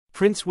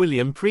Prince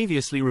William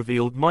previously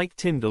revealed Mike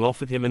Tindall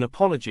offered him an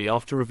apology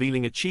after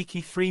revealing a cheeky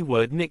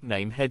three-word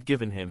nickname he'd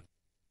given him.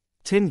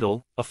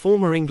 Tindall, a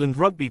former England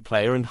rugby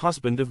player and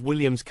husband of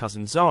William's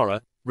cousin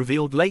Zara,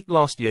 revealed late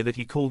last year that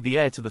he called the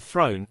heir to the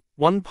throne,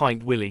 1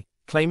 Pint Willie,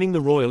 claiming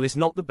the royal is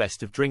not the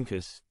best of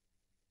drinkers.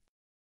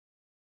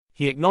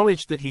 He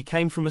acknowledged that he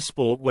came from a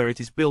sport where it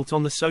is built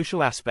on the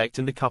social aspect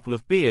and a couple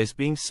of beers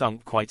being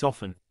sunk quite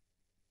often.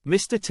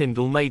 Mr.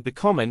 Tindall made the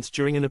comments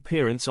during an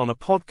appearance on a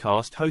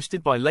podcast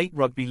hosted by late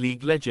rugby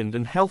league legend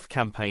and health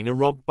campaigner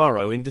Rob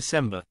Burrow in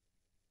December.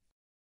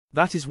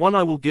 "That is one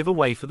I will give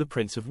away for the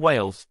Prince of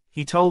Wales,"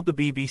 he told the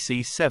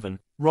BBC 7,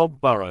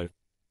 Rob Burrow.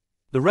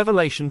 The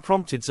revelation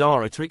prompted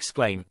Zara to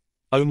exclaim,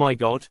 "Oh my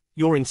God,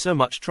 you're in so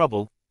much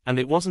trouble," and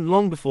it wasn't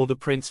long before the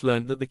prince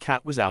learned that the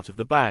cat was out of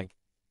the bag.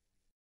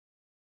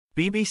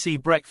 BBC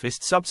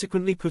Breakfast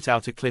subsequently put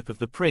out a clip of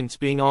the prince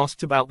being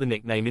asked about the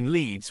nickname in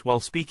Leeds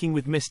while speaking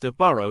with Mr.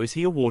 Burrow as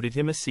he awarded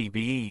him a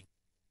CBE.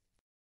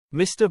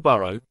 Mr.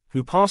 Burrow,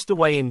 who passed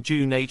away in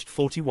June aged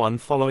 41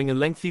 following a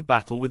lengthy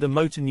battle with a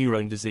motor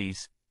neurone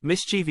disease,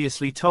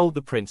 mischievously told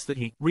the prince that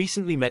he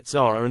recently met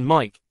Zara and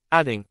Mike,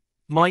 adding,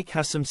 "Mike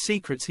has some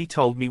secrets he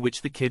told me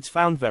which the kids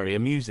found very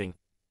amusing."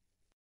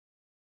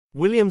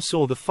 William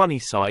saw the funny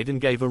side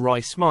and gave a wry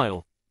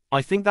smile.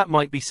 "I think that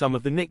might be some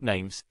of the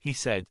nicknames," he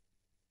said.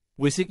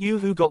 "Was it you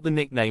who got the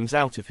nicknames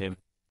out of him?"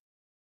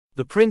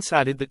 The prince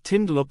added that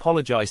Tindall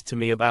apologized to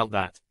me about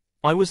that.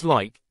 "I was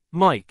like,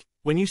 Mike,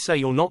 when you say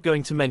you're not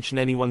going to mention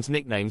anyone's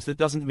nicknames, that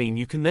doesn't mean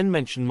you can then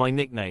mention my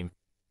nickname.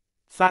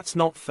 That's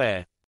not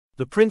fair."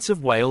 The Prince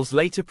of Wales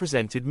later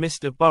presented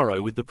Mr.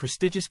 Burrow with the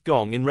prestigious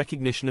gong in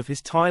recognition of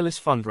his tireless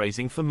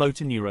fundraising for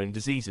motor neurone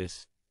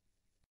diseases.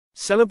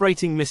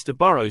 Celebrating Mr.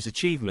 Burrow's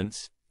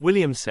achievements,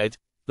 William said,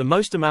 "The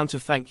most amount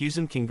of thank yous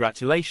and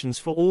congratulations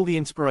for all the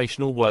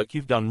inspirational work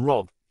you've done,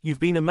 Rob. You've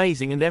been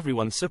amazing and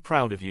everyone's so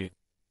proud of you."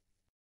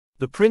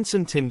 The Prince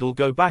and Tindall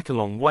go back a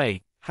long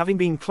way, having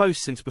been close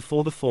since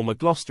before the former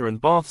Gloucester and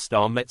Bath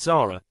star met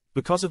Zara,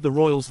 because of the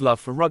royals' love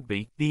for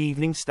rugby, the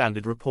Evening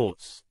Standard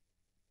reports.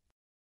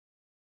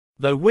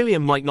 Though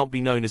William might not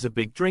be known as a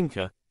big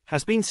drinker,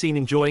 has been seen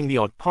enjoying the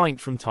odd pint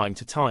from time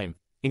to time,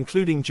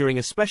 including during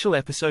a special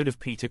episode of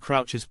Peter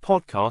Crouch's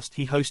podcast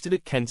he hosted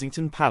at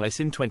Kensington Palace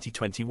in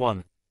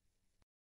 2021.